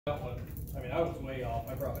That one, I mean, I was way off.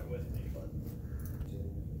 I brought it with me, but.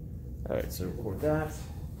 All right, so record that.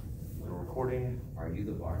 We're recording. Are you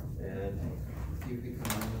the bar? And You could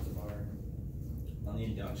come on with the bar. On the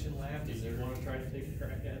induction lab, did you want to try to take a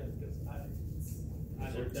crack at it? Because I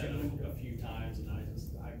looked at it a few times and I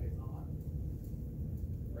could not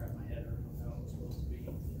wrap my head around how it was supposed to be.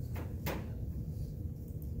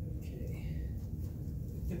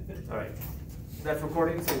 Okay. all right, that's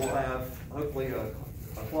recording. So we'll have hopefully a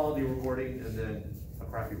quality recording and then a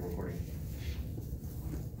crappy recording.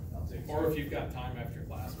 Or if you've got time after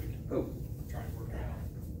class, we can try and work it out.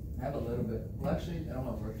 I have a little bit. Well, actually, I don't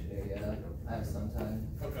want to work today yet. I have some time.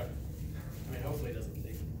 Okay. I mean, hopefully it doesn't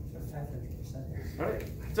take. 50%. All right,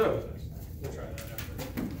 so We'll try that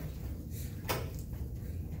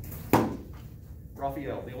after.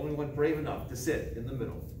 Raphael, the only one brave enough to sit in the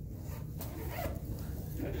middle.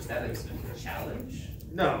 Is that a challenge?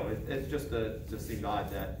 No, it's just seemed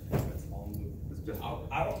odd that it's just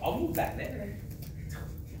I'll move back there.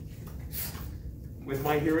 with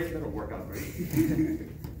my hearing, that'll work out great.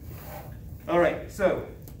 All right, so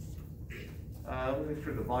let me make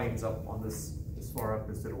sure the volume's up on this as far up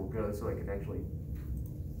as it will go, so I can actually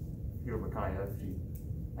hear Micaiah if she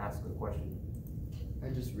asks a question. I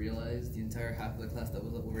just realized the entire half of the class that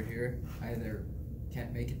was up over here either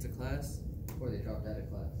can't make it to class or they dropped out of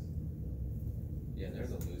class. Yeah,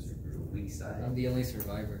 there's a loser group. Weak side. I'm the only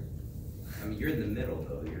survivor. I mean, you're in the middle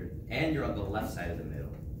though. You're on the left side of the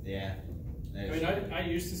middle. Yeah. I mean, I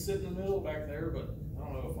used to sit in the middle back there, but I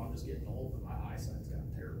don't know if I'm just getting old, but my eyesight's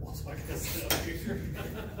gotten terrible, so I gotta sit up here.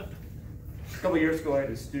 A couple of years ago, I had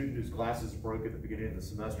a student whose glasses broke at the beginning of the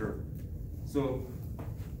semester. So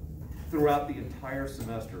throughout the entire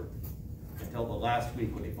semester, until the last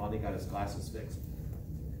week when he finally got his glasses fixed,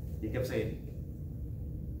 he kept saying,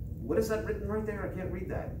 "What is that written right there? I can't read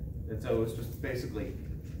that." And so it was just basically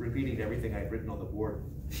repeating everything I'd written on the board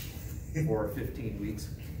for 15 weeks.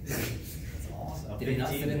 That's awesome. Did he not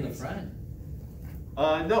sit in the front?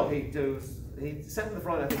 No, he sat in the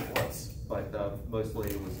front, I think, once, but mostly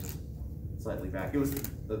it was just slightly back. It was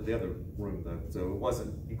the other room, though, so it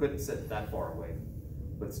wasn't, he couldn't sit that far away,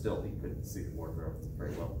 but still he couldn't see the board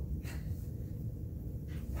very well.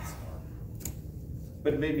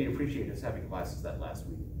 But it made me appreciate us having classes that last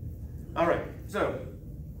week. All right, so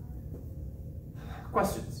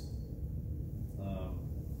questions?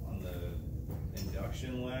 On the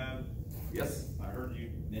induction lab, Yes. I heard you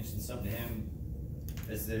mention something to him.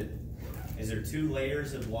 Is there 2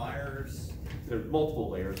 layers of wires? There are multiple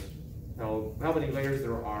layers. How many layers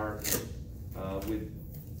there are with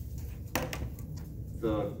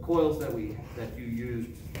the coils that you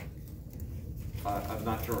used, I'm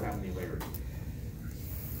not sure how many layers.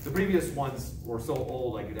 The previous ones were so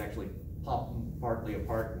old I could actually pop them partly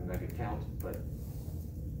apart and I could count, but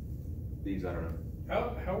these I don't know.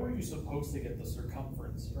 How were you supposed to get the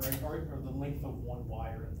circumference or the length of one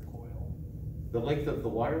wire in the coil? The length of the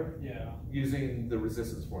wire? Yeah. Using the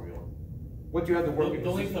resistance formula. What you had to work The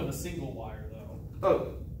length of a single wire, though.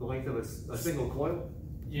 Oh, the length of a single coil?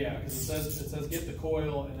 Yeah, because it says get the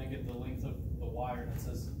coil and then get the length of the wire, and it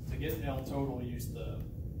says to get L total, use the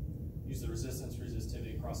resistance,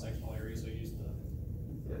 resistivity, cross-sectional area. So use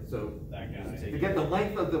that guy. To get the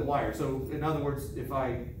length of the wire. So in other words, if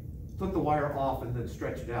I took the wire off and then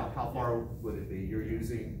stretched it out, how far would it be? You're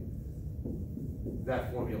using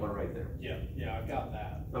that formula right there. Yeah, I've got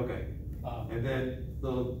that. Okay. And then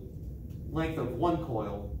the length of one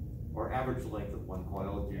coil, or average length of one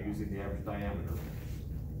coil, if you're using the average diameter.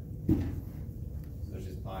 So it's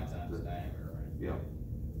just pi times the diameter, right? Yeah.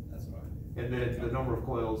 That's right. And then the number of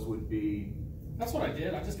coils would be. That's what I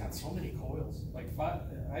did. I just got so many coils. Like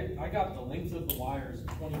I got the length of the wires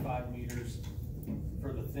 25 meters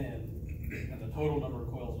for the thin, and the total number of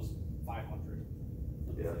coils was 500.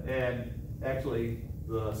 Yeah. And actually,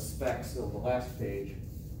 the specs on the last page.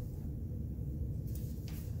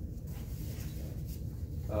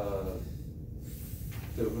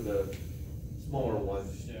 The smaller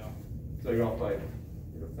ones. Yeah. So you're off by a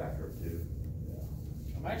factor of 2.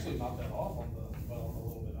 Yeah. I'm actually not that off on I'm a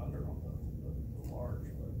little bit under on the large,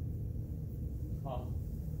 but. All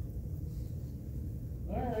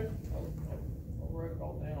right. I'll write it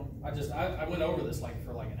all down. I went over this for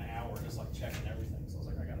an hour, just checking everything. So I was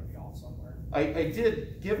like, I gotta be off somewhere. I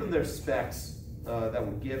did, given their specs that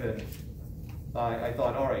were given, I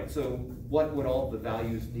thought, all right, so what would all the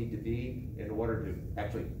values need to be in order to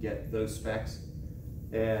actually get those specs?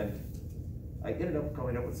 And I ended up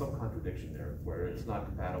coming up with some contradiction there where it's not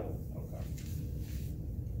compatible. Okay.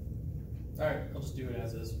 All right, I'll just do it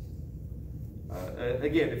as is.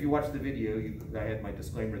 Again, if you watch the video, I had my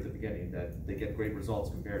disclaimer at the beginning that they get great results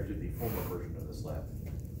compared to the former version of this lab.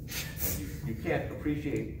 And you can't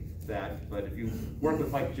appreciate that, but if you work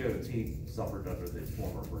with Mike Jones, he suffered under the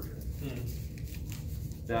former version.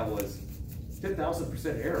 That was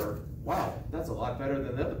 10,000% error. Wow, that's a lot better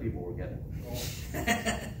than the other people were getting.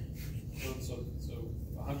 So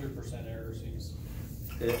 100% error seems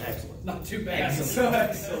Excellent. not too bad.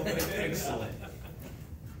 Excellent.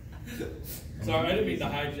 Sorry, I didn't mean to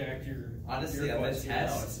hijack your. Honestly, your on the question.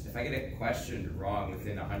 test, if I get a question wrong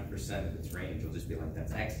within 100% of its range, I'll just be like,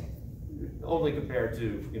 that's excellent. Only compared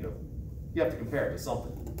to, you have to compare it to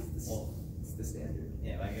something. Well, It's the standard.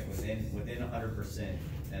 yeah, if I get within 100%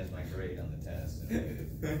 as my grade on the test.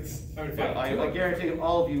 I mean, I guarantee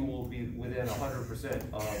all of you will be within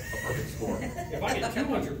 100% of a perfect score. if I get 200%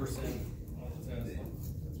 on the test,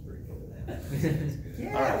 that's pretty good.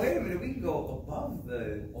 Yeah, All right. wait a minute, we can go above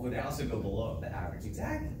the. Well, we can also go below. The average,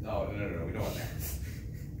 exactly. Oh, no, we don't want that.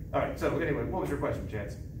 All right, so anyway, what was your question,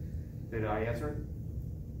 Chance? Did I answer it?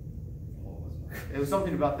 What was mine? It was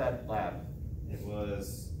something about that lab. It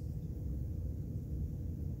was.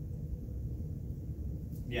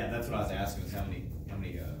 Yeah, that's what I was asking, was how many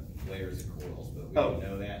layers of coils, but we didn't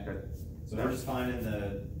know that. Okay. So we're just finding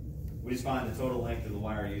the total length of the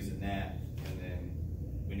wire using that, and then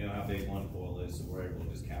we know how big one coil is, so we're able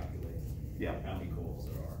to just calculate Yeah. how many coils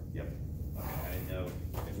there are. Yep. Okay, I didn't know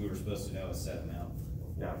if we were supposed to know a set amount.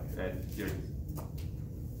 Yeah, and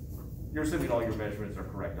you're assuming all your measurements are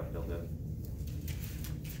correct up till then.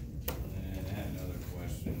 And I had another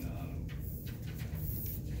question on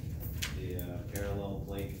the parallel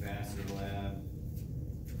plate capacitor lab.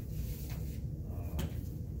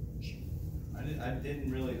 I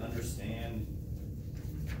didn't really understand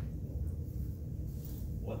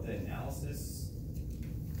what the analysis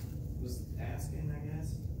was asking, I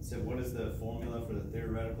guess. So what is the formula for the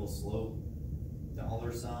theoretical slope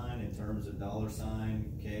 $sign in terms of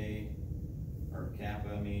 $sign K or kappa,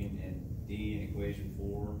 and D in equation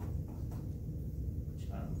 4?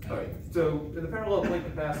 All right, so in the parallel plate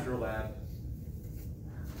capacitor lab,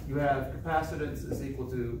 you have capacitance is equal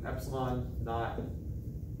to epsilon naught,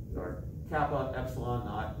 or kappa epsilon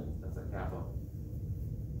naught, that's a kappa,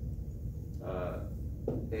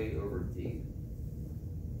 A over D.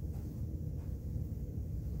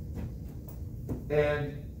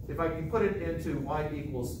 And if I can put it into y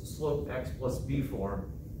equals slope x plus b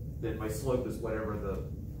form, then my slope is whatever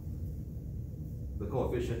the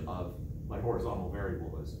coefficient of my horizontal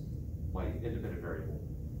variable is, my independent variable.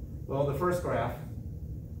 Well, in the first graph,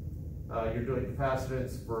 you're doing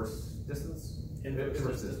capacitance versus distance?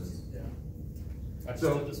 Inverse distance. Yeah. I just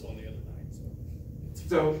So- did this one the other night, so.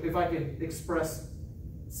 So if I can express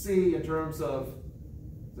C in terms of,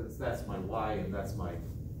 since that's my Y and that's my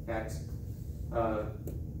X,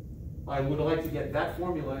 I would like to get that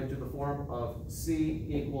formula into the form of C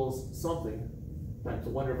equals something times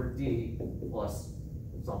 1 over D plus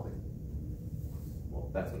something. Well,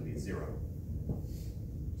 that's going to be 0.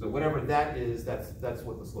 So whatever that is, that's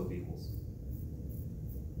what the slope equals.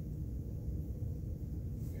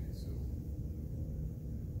 Okay, so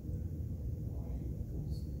y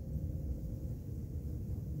equals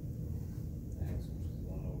x, which is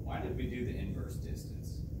 1 over. Why did we do the inverse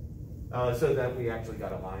distance? So that we actually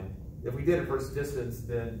got a line. If we did it versus distance,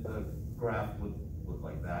 then the graph would look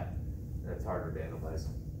like that. That's harder to analyze.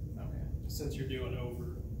 Okay. Since you're doing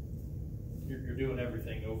you're doing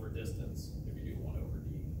everything over distance, if you do 1 over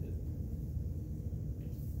D.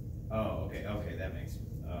 Oh, okay, that makes,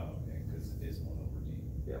 okay, because it is 1 over D.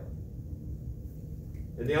 Yeah.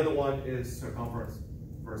 And the other one is circumference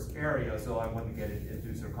versus area, so I want to get it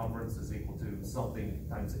into circumference is equal to something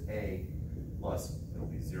times A plus, it'll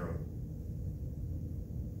be 0.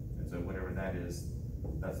 And so whatever that is,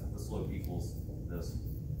 that's the slope equals this.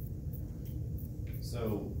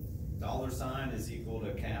 So $sign is equal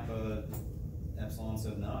to kappa epsilon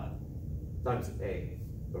sub naught Times A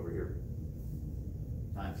over here.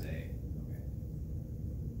 times A. Okay.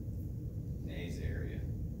 And A's area.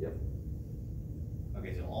 Yep.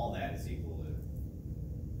 Okay, so all that is equal to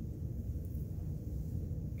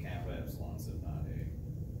kappa epsilon sub naught A.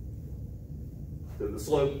 So the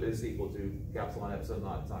slope is equal to epsilon epsilon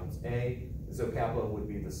naught times A, and so kappa would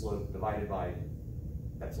be the slope divided by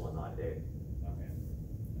epsilon naught A. Okay,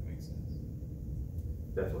 that makes sense.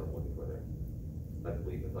 That's what I'm looking for there. I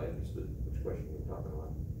believe if I understood which question we were talking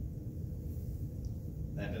about.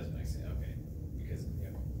 That does make sense, okay, because,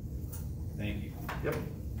 yep. Thank you. Yep.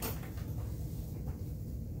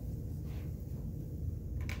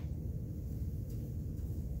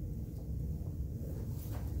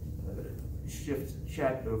 I'm gonna shift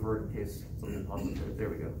chat over in case something pops up. There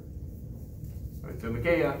we go. All right, so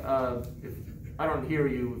Micaiah, if I don't hear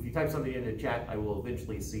you, if you type something in the chat, I will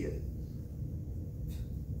eventually see it.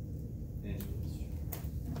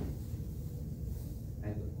 I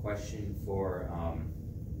have a question for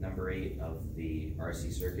number 8 of the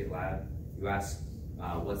RC Circuit Lab. You asked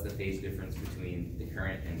what's the phase difference between the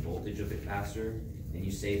current and voltage of the capacitor, and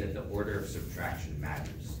you say that the order of subtraction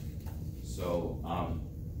matters. So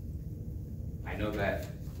I know that,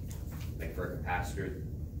 like for a capacitor,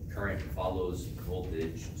 current follows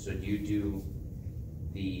voltage. So do you do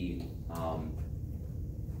the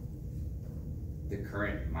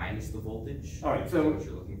current minus the voltage? All right, Is so that what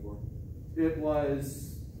you're looking for? it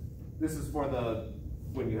was, this is for the,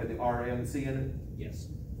 when you had the RMC in it? Yes.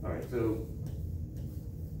 All right, so,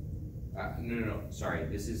 No, sorry.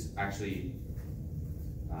 This is actually.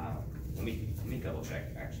 Let me double check.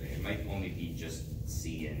 Actually, it might only be just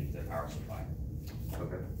C in the power supply.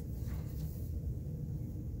 okay.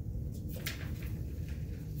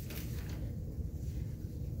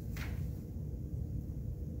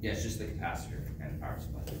 Yeah, it's just the capacitor and the power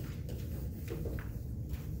supply.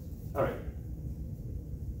 All right.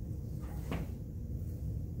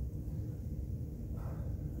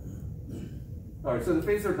 All right, so the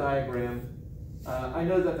phasor diagram, I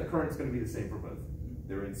know that the current's going to be the same for both.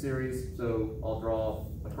 They're in series, so I'll draw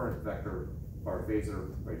a current vector for our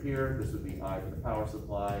phasor right here. This would be I for the power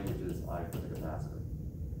supply, which is I for the capacitor.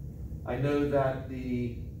 I know that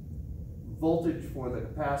the voltage for the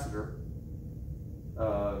capacitor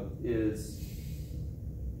is,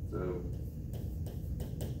 so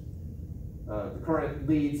the current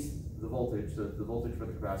leads the voltage, so the voltage for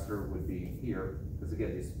the capacitor would be here, because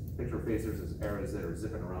again, these picture phasors as arrows that are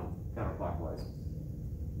zipping around counterclockwise.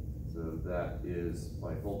 So that is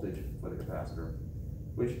my voltage for the capacitor,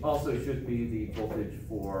 which also should be the voltage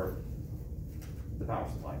for the power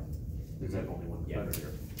supply. There's only one component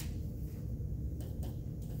here.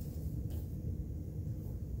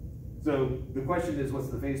 So the question is, what's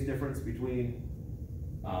the phase difference between?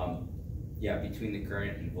 Yeah, between the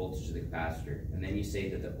current and voltage of the capacitor, and then you say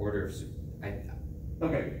that the order of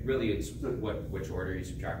Okay. really it's which order you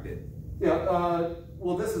subtract it. Yeah.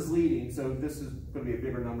 Well, this is leading, so this is going to be a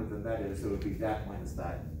bigger number than that is, so it would be that minus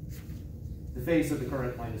that. The phase of the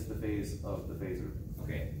current minus the phase of the phasor.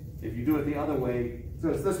 Okay. If you do it the other way, so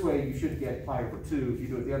it's this way, you should get pi over 2. If you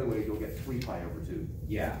do it the other way, you'll get 3 pi over 2.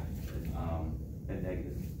 Yeah. And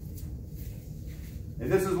negative.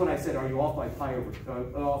 And this is when I said, are you off by pi over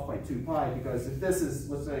off by 2 pi? Because if this is,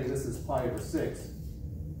 let's say this is pi over 6,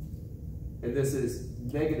 and this is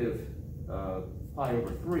negative pi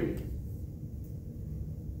over 3.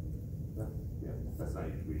 Yeah, that's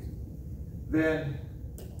 90 degrees. Then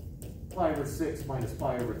pi over 6 minus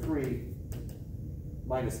pi over 3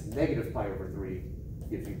 minus negative pi over 3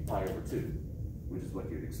 gives you pi over 2, which is what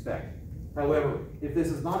you'd expect. However, if this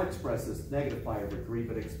is not expressed as negative pi over 3,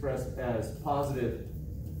 but expressed as positive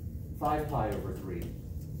 5 pi over 3,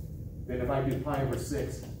 then if I do pi over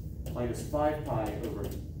 6 minus 5 pi over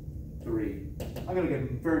 3, I'm going to get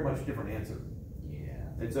a very much different answer. Yeah.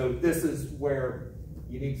 And so this is where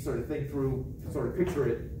you need to sort of think through, sort of picture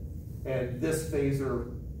it, and this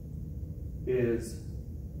phasor is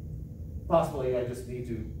possibly I just need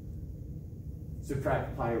to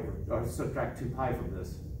subtract pi over, or subtract 2 pi from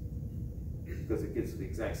this, because it gives the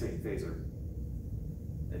exact same phasor,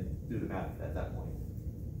 and do the math at that point.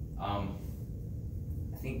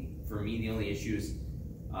 I think for me the only issue is,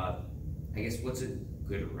 I guess what's a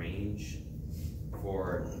good range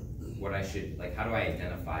for what I should, like how do I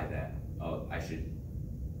identify that, oh, I should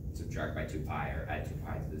subtract by 2 pi or add 2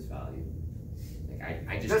 pi to this value? Like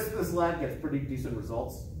I just... This lab gets pretty decent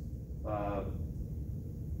results. The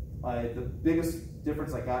biggest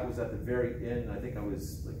difference I got was at the very end. I think I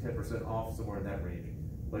was like 10% off, somewhere in that range.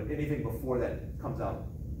 But anything before that comes out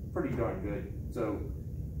pretty darn good. So,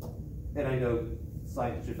 and I know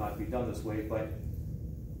science should not be done this way, but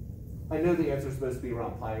I know the answer is supposed to be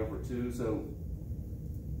around pi over 2, so.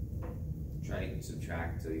 Try to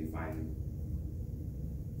subtract till you find.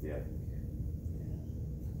 Yeah.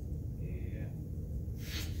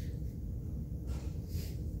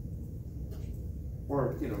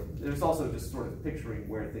 Or, you know, there's also just sort of picturing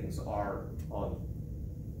where things are on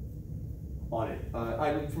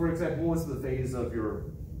it. For example, what's the phase of your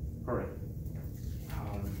current?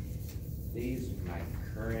 Phase of my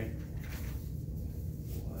current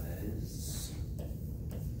was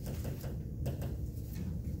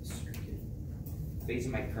phase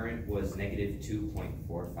of my current was negative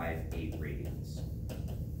 2.458 radians.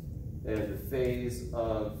 And the phase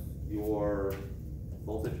of your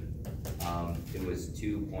voltage? It was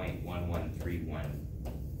 2.1131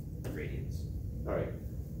 radians. All right,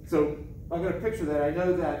 so I'm gonna picture that. I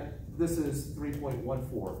know that this is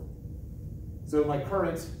 3.14. So my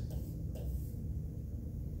current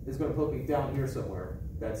is gonna put me down here somewhere.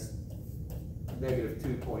 That's negative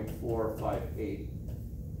 2.458.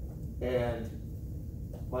 And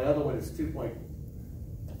my other one is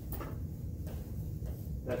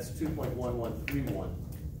that's 2.1131.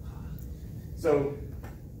 So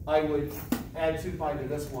I would add 2 pi to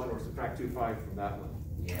this one or subtract 2 pi from that one.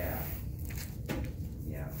 Yeah.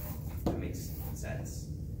 Yeah, that makes sense.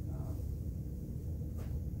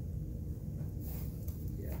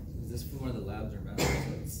 Yeah. Is this from one of the labs or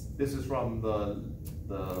mountains? This is from the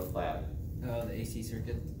lab. Oh, the AC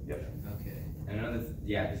circuit? Yep. Okay. And another,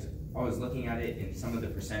 yeah, because I was looking at it and some of the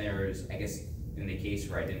percent errors, I guess in the case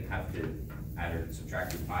where I didn't have to add or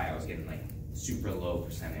subtract 2 pi, I was getting like super low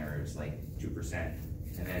percent errors, like 2%.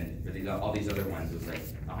 And then for all these other ones, it was like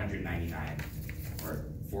 199 or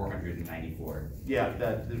 494. Yeah,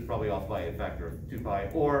 that is probably off by a factor of 2 pi,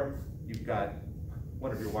 or you've got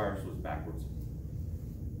one of your wires was backwards.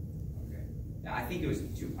 Okay. Yeah, I think it was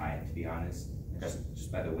 2 pi, to be honest.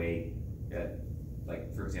 Just by the way that,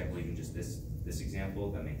 like, for example, even just this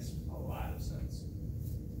example, that makes a lot of sense.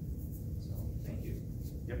 So, thank you.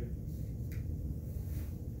 Yep.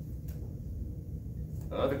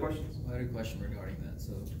 Other questions? I had a question regarding that.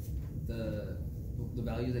 So the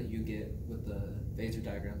value that you get with the phasor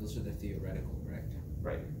diagram, those are the theoretical, correct?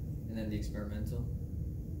 Right. And then the experimental?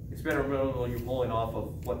 Experimental, you're pulling off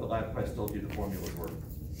of what the lab press told you the formulas were.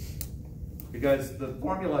 Because the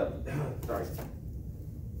formula, sorry,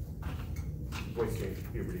 voice change,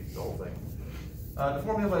 puberty, the whole thing. The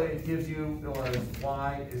formula it gives you was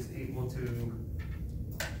y is equal to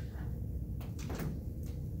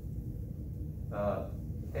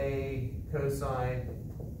a cosine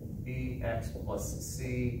bx plus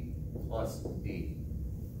c plus d.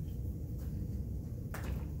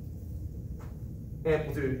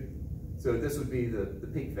 Amplitude, so this would be the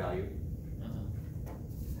peak value.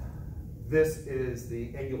 This is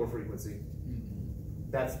the angular frequency.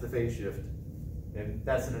 That's the phase shift. And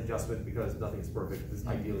that's an adjustment because nothing's perfect.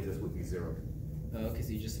 Ideally, this would be 0. Oh, okay,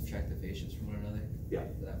 so you just subtract the phase shifts from one another? Yeah.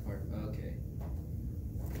 For that part? Oh, okay.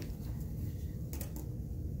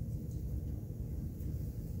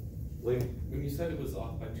 William? When you said it was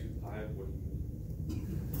off by 2 pi, what do you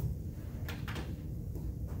mean?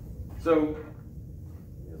 So,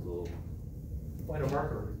 here's a little find a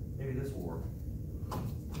marker. Maybe this will work.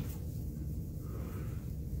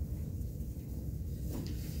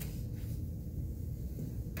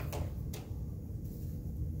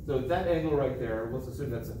 So that angle right there, let's assume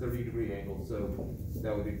that's a 30-degree angle, so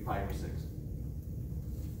that would be pi over 6.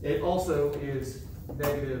 It also is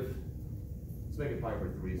negative, let's make it pi over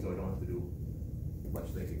 3 so I don't have to do much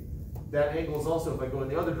thinking. That angle is also, if I go in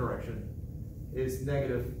the other direction, is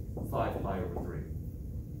negative 5 pi over 3.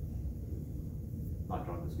 Not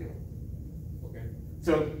drawing the scale. Okay.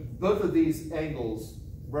 So both of these angles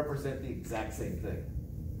represent the exact same thing.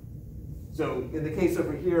 So in the case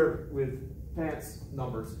over here with Pant's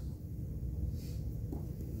numbers,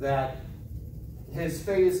 that his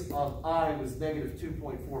phase of I was negative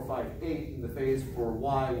 2.458 and the phase for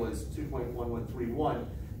Y was 2.1131.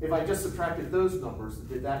 If I just subtracted those numbers,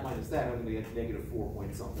 did that minus that, I'm going to get negative 4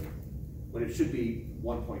 point something. But it should be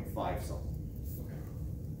 1.5 something. Okay.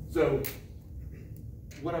 So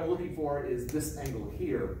what I'm looking for is this angle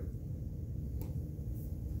here.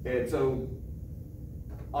 And so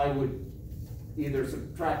I would either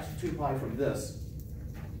subtract 2 pi from this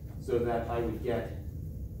so that I would get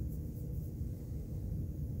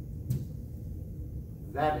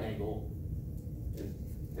that angle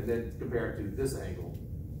and then compare it to this angle.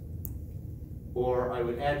 Or I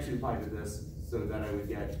would add 2 pi to this so that I would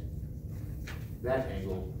get that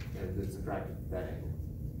angle and then subtract that angle.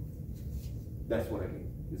 That's what I mean.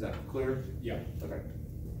 Is that clear? Yeah. Okay.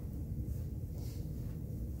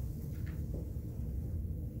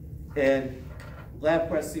 And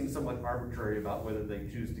LabQuest seems somewhat arbitrary about whether they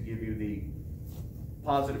choose to give you the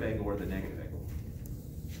positive angle or the negative angle.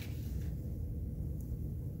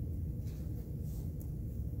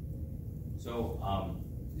 So,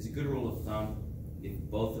 is a good rule of thumb, if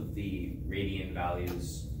both of the radian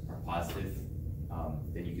values are positive,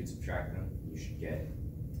 then you can subtract them. You should get,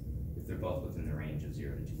 if they're both within the range of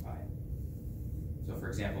 0 to 2 pi. So for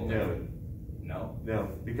example, no?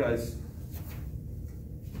 No, because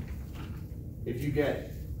if you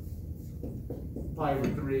get pi over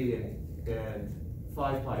 3 and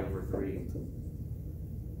 5 pi over 3,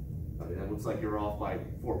 I mean, that looks like you're off by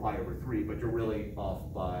 4 pi over 3, but you're really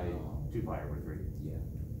off by 2 pi over 3. Yeah,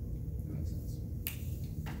 that makes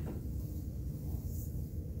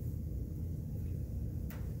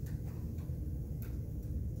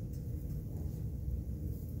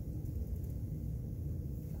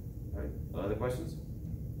Okay, other questions?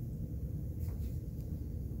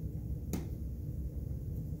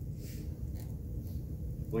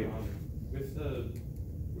 William?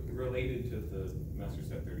 Related to the Master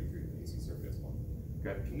Set 33, the AC circuit one.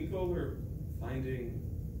 Okay. Can we go over finding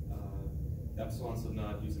epsilon sub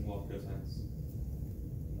naught using law of cosines?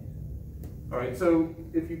 All right, so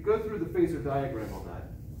if you go through the phasor diagram on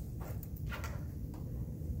that,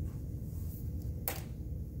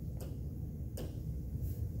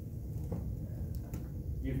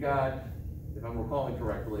 you've got, if I'm recalling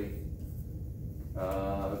correctly,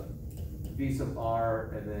 V sub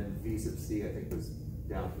R and then V sub C, I think was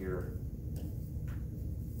down here.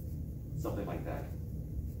 Something like that.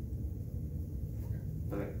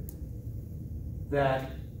 Okay.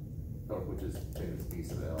 That, which is, I think it's V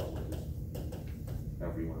sub L, which is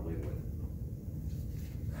however you want to leave it with.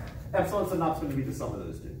 Epsilon sub naught is going to be the sum of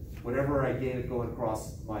those two. Whatever I gain it going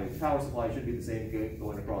across my power supply should be the same gain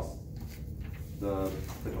going across the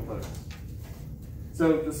components.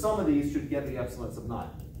 So the sum of these should get the epsilon sub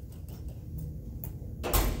naught.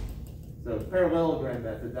 So parallelogram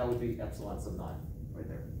method, that would be epsilon sub naught right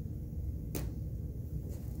there.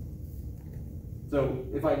 So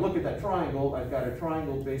if I look at that triangle, I've got a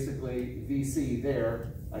triangle basically VC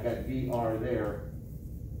there, I got VR there,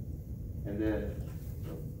 and then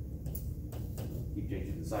keep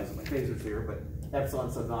changing the size of my phasors here, but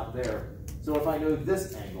epsilon sub naught there. So if I know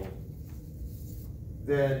this angle,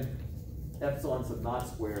 then epsilon sub naught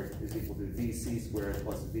squared is equal to VC squared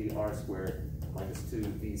plus VR squared minus 2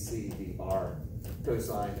 VC VR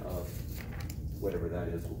cosine of whatever that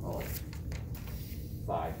is, we'll call it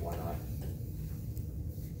 5, why not?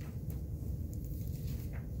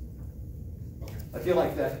 Okay. I feel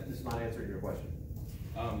like that is not answering your question.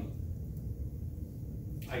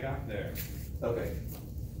 I got there. Okay.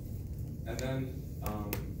 And then,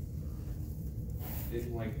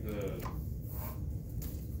 in like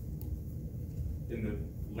in the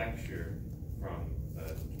lecture from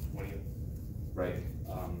the 20th, Right.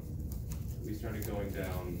 we started going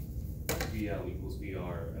down VL equals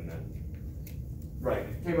VR, and then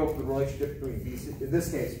Right. Came up with the relationship between VC, in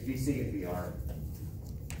this case, VC and VR.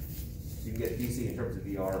 You can get VC in terms of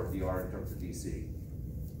VR or VR in terms of VC.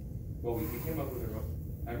 well, we came up with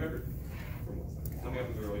I remember from last time coming up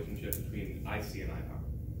with a relationship between IC and IR.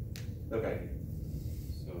 Okay.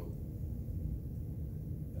 So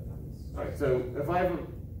that was All right. So if I have a,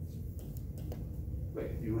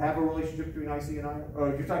 wait, you have a relationship between IC and IR? Oh,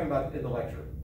 you're talking about in the lecture.